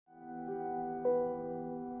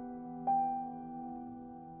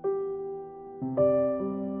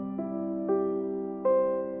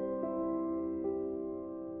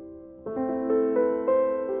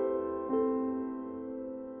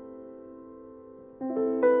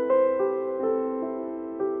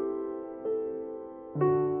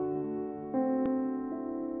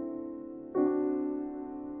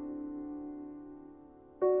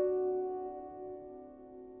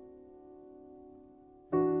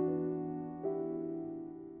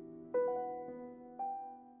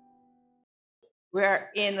We're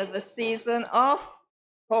in the season of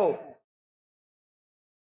hope.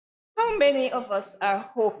 How many of us are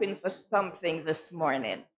hoping for something this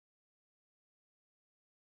morning?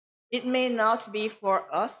 It may not be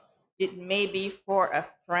for us, it may be for a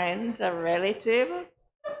friend, a relative,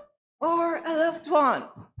 or a loved one.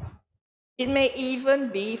 It may even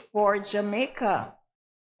be for Jamaica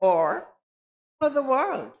or for the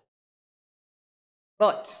world.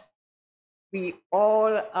 But we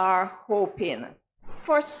all are hoping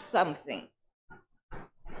for something.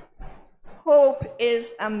 Hope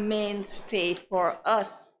is a mainstay for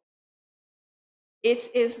us. It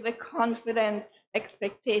is the confident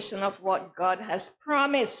expectation of what God has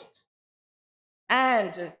promised,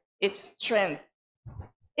 and its strength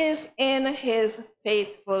is in his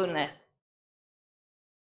faithfulness.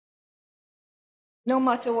 No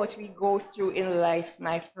matter what we go through in life,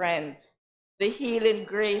 my friends, the healing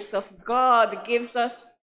grace of God gives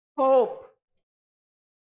us hope.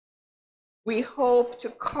 We hope to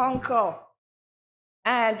conquer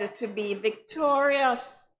and to be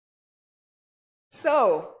victorious.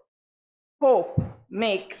 So, hope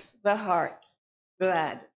makes the heart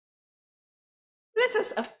glad. Let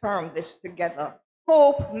us affirm this together.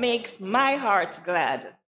 Hope makes my heart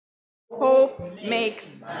glad. Hope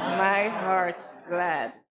makes my heart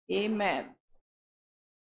glad. Amen.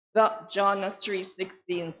 John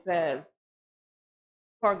 3:16 says,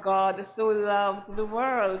 "For God so loved the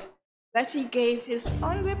world that he gave his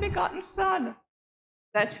only begotten Son,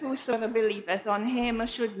 that whosoever believeth on him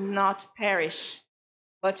should not perish,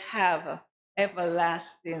 but have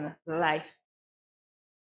everlasting life."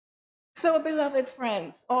 So, beloved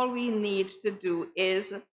friends, all we need to do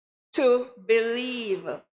is to believe.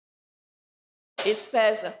 It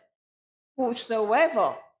says,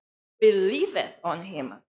 "Whosoever believeth on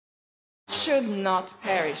him should not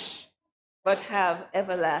perish, but have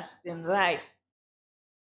everlasting life."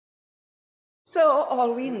 So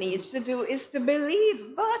all we need to do is to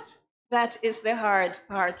believe, but that is the hard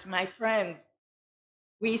part, my friends.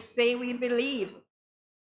 We say we believe,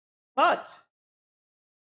 but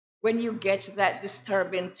when you get that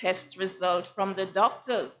disturbing test result from the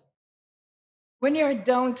doctors, when you're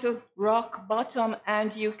down to rock bottom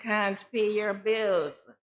and you can't pay your bills,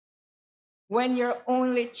 when your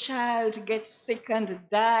only child gets sick and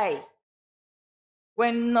die,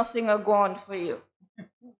 when nothing are gone for you,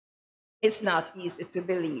 it's not easy to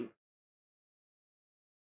believe.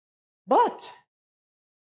 But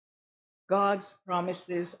God's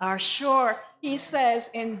promises are sure. He says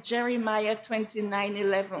in Jeremiah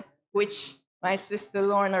 29:11, which my sister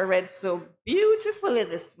Lorna read so beautifully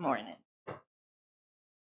this morning.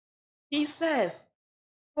 He says,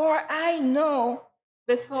 "For I know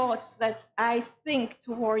the thoughts that I think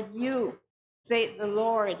toward you, saith the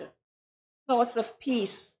Lord, thoughts of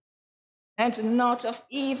peace and not of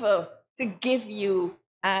evil, to give you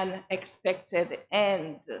an expected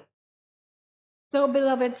end." So,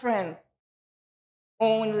 beloved friends,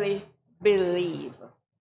 only believe.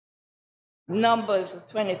 Numbers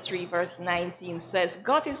 23, verse 19 says,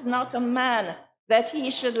 "God is not a man that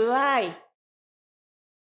he should lie."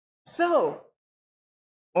 So,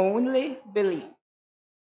 only believe.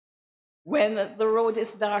 When the road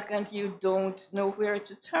is dark and you don't know where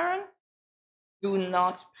to turn, do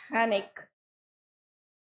not panic.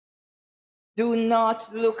 Do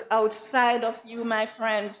not look outside of you, my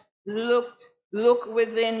friends. Look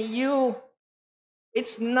within you.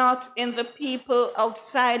 It's not in the people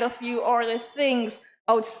outside of you or the things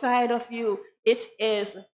outside of you. It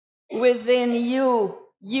is within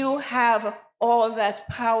you. You have all that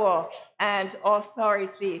power and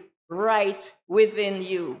authority right within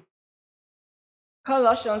you.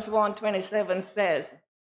 Colossians 1:27 says,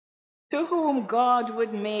 "To whom God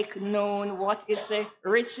would make known what is the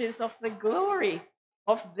riches of the glory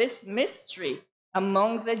of this mystery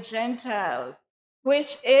among the Gentiles,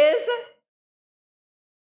 which is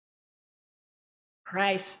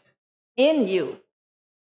Christ in you,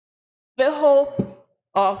 the hope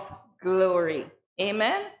of glory."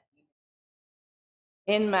 Amen.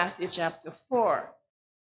 In Matthew chapter 4,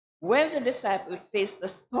 when the disciples faced a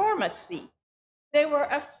storm at sea, they were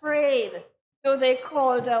afraid. So they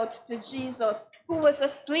called out to Jesus, who was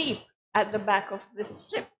asleep at the back of the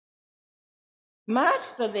ship.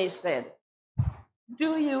 "Master," they said,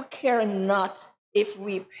 "do you care not if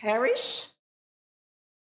we perish?"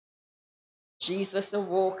 Jesus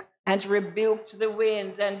awoke and rebuked the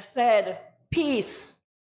wind and said, "Peace,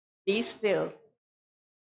 be still."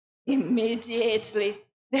 Immediately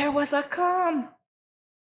there was a calm.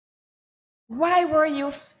 Why were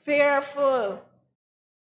you fearful?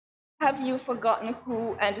 Have you forgotten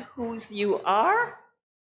who and whose you are?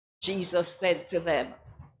 Jesus said to them.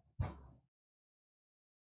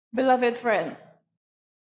 Beloved friends,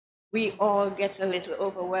 we all get a little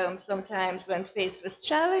overwhelmed sometimes when faced with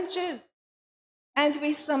challenges. And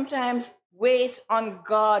we sometimes wait on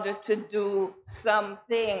God to do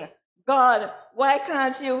something. God, why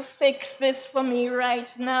can't you fix this for me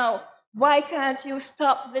right now? Why can't you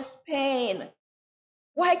stop this pain?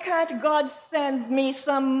 Why can't God send me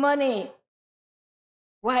some money?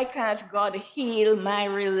 Why can't God heal my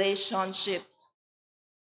relationships?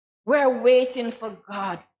 We're waiting for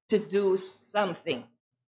God to do something.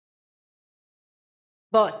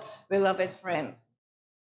 But, beloved friends,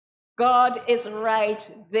 God is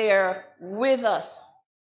right there with us.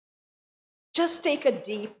 Just take a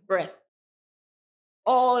deep breath.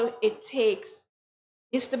 All it takes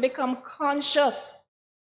is to become conscious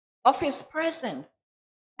of His presence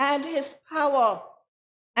and His power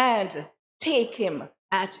and take Him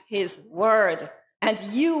at His word. And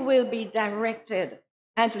you will be directed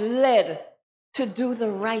and led to do the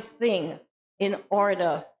right thing in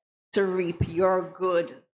order to reap your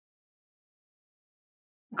good.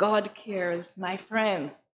 God cares, my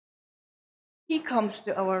friends. He comes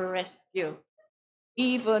to our rescue,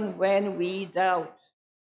 even when we doubt.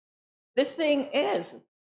 The thing is,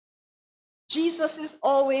 Jesus is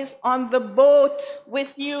always on the boat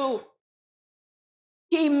with you.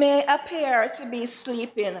 He may appear to be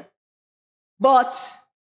sleeping, but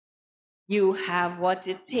you have what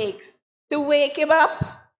it takes to wake him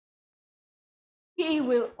up. He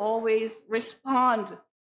will always respond,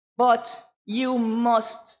 but you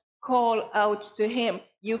must call out to him.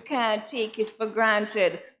 You can't take it for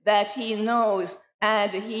granted that he knows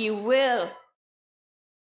and he will.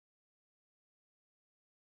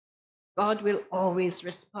 God will always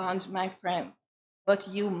respond, my friends, but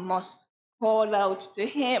you must call out to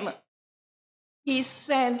him. He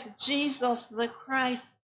sent Jesus the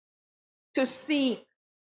Christ to seek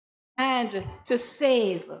and to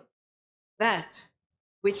save that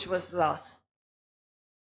which was lost.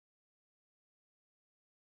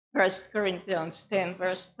 1 Corinthians 10,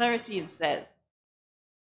 verse 13 says,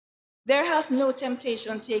 "There hath no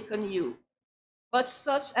temptation taken you, but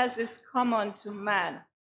such as is common to man.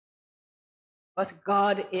 But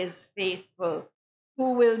God is faithful,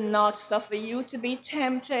 who will not suffer you to be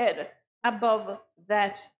tempted above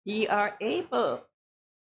that ye are able,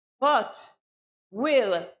 but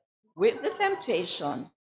will, with the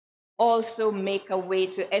temptation, also make a way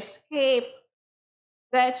to escape,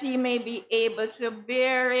 that ye may be able to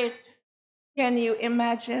bear it." Can you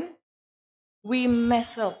imagine? We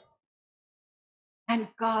mess up,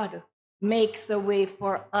 and God makes a way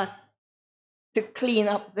for us to clean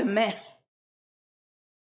up the mess.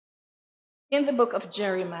 In the book of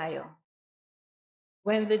Jeremiah,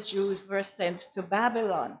 when the Jews were sent to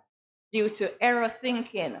Babylon due to error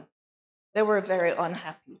thinking, they were very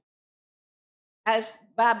unhappy. As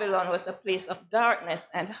Babylon was a place of darkness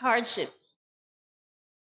and hardships,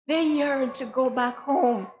 they yearned to go back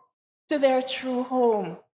home to their true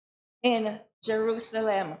home in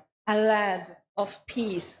Jerusalem, a land of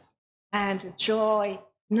peace and joy.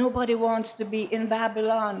 Nobody wants to be in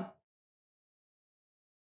Babylon.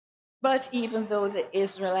 But even though the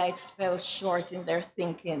Israelites fell short in their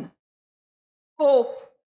thinking,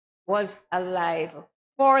 hope was alive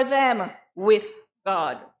for them with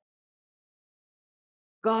God.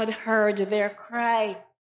 God heard their cry,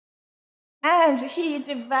 and he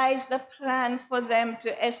devised a plan for them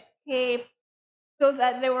to escape so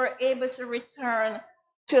that they were able to return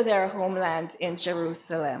to their homeland in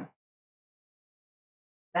Jerusalem.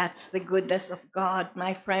 That's the goodness of God,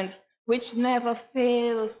 my friends, which never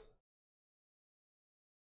fails.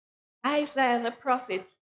 Isaiah the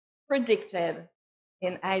prophet predicted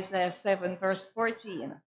in Isaiah 7, verse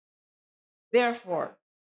 14, "Therefore,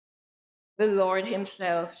 the Lord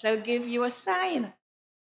himself shall give you a sign.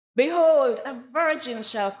 Behold, a virgin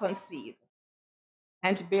shall conceive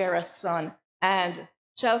and bear a son, and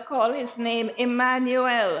shall call his name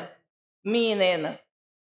Emmanuel," meaning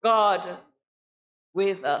God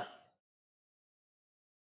with us.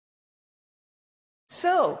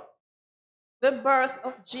 So, the birth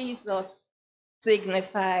of Jesus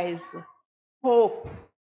signifies hope.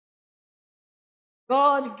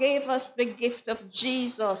 God gave us the gift of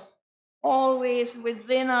Jesus always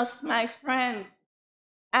within us, my friends.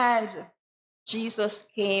 And Jesus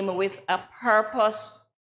came with a purpose.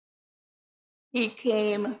 He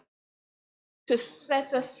came to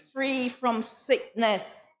set us free from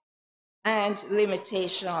sickness and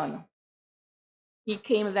limitation. He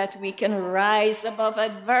came that we can rise above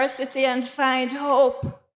adversity and find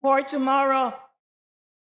hope for tomorrow.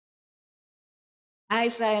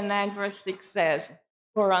 Isaiah 9, verse 6 says,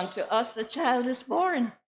 For unto us a child is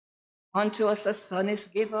born, unto us a son is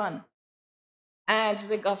given, and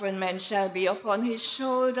the government shall be upon his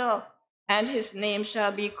shoulder, and his name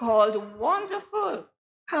shall be called Wonderful,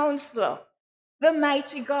 Counselor, the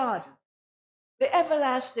Mighty God, the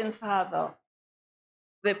Everlasting Father,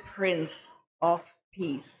 the Prince of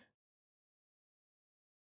Peace.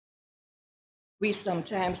 We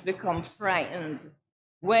sometimes become frightened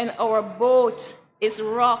when our boat is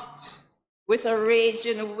rocked with a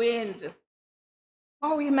raging wind,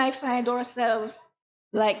 or we might find ourselves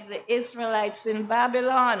like the Israelites in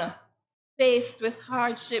Babylon, faced with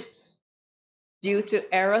hardships due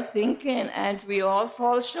to error thinking, and we all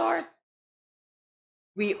fall short.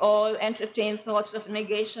 We all entertain thoughts of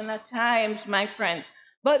negation at times, my friends,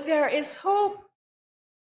 but there is hope.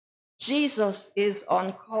 Jesus is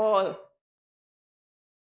on call.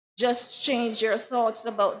 Just change your thoughts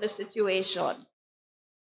about the situation.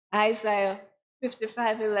 Isaiah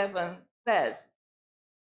 55:11 says,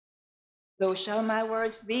 "So shall my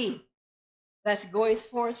words be that goeth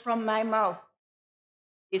forth from my mouth.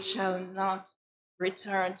 It shall not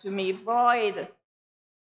return to me void,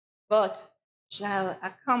 but shall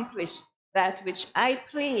accomplish that which I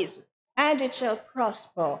please, and it shall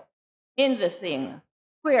prosper in the thing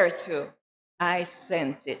whereto I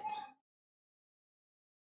sent it."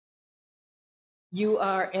 You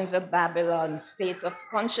are in the Babylon state of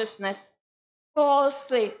consciousness,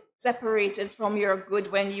 falsely separated from your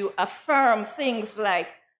good when you affirm things like,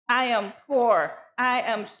 I am poor, I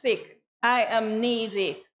am sick, I am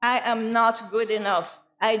needy, I am not good enough,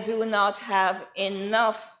 I do not have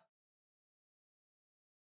enough.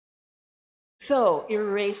 So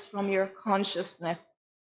erase from your consciousness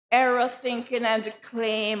error thinking and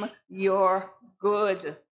claim your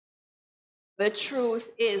good. The truth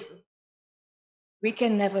is, we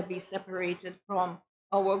can never be separated from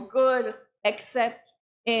our good except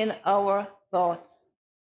in our thoughts.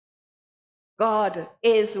 God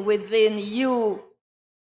is within you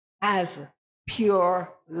as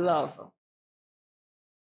pure love.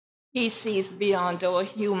 He sees beyond our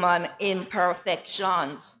human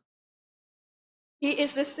imperfections. He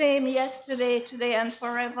is the same yesterday, today, and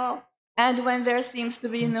forever. And when there seems to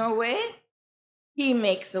be no way, he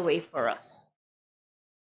makes a way for us.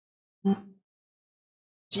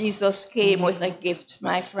 Jesus came with a gift,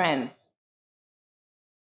 my friends.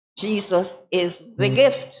 Jesus is the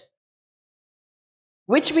gift,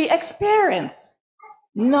 which we experience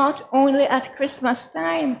not only at Christmas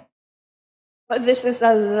time, but this is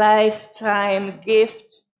a lifetime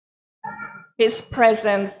gift. His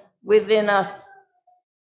presence within us,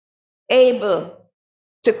 able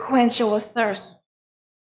to quench our thirst,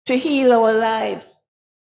 to heal our lives,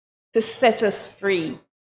 to set us free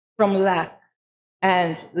from lack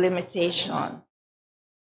and limitation.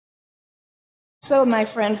 So, my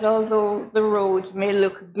friends, although the road may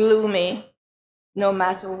look gloomy, no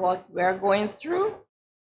matter what we're going through,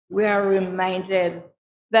 we are reminded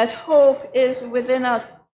that hope is within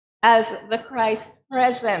us as the Christ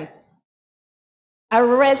presence, a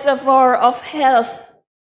reservoir of health,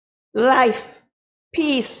 life,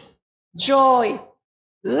 peace, joy,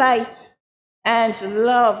 light, and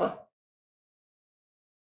love.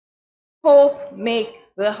 Hope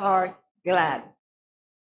makes the heart glad.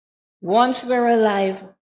 Once we're alive,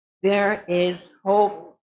 there is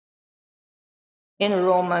hope. In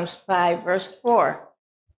Romans 5, verse 4,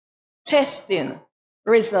 testing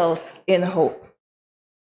results in hope.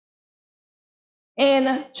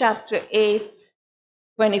 In chapter 8,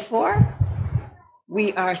 24,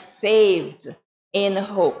 we are saved in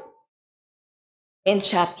hope. In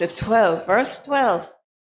chapter 12, verse 12,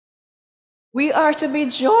 we are to be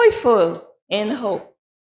joyful in hope.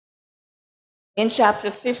 In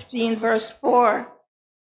chapter 15, verse 4,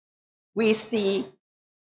 we see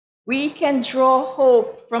we can draw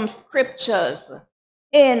hope from scriptures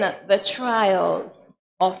in the trials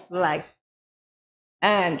of life.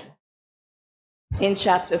 And in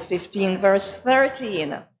chapter 15, verse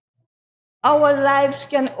 13, our lives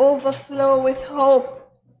can overflow with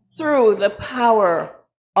hope through the power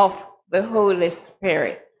of the Holy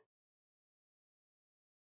Spirit.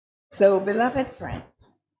 So, beloved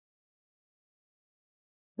friends,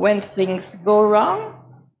 when things go wrong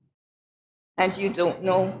and you don't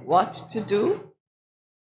know what to do,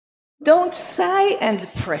 don't sigh and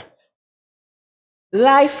fret.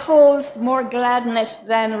 Life holds more gladness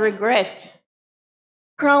than regret.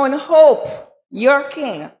 Crown hope your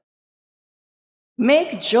king.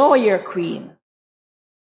 Make joy your queen.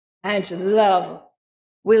 And love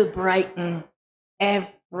will brighten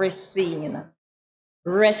every scene.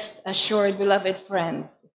 Rest assured, beloved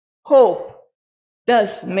friends, hope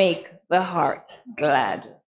does make the heart glad.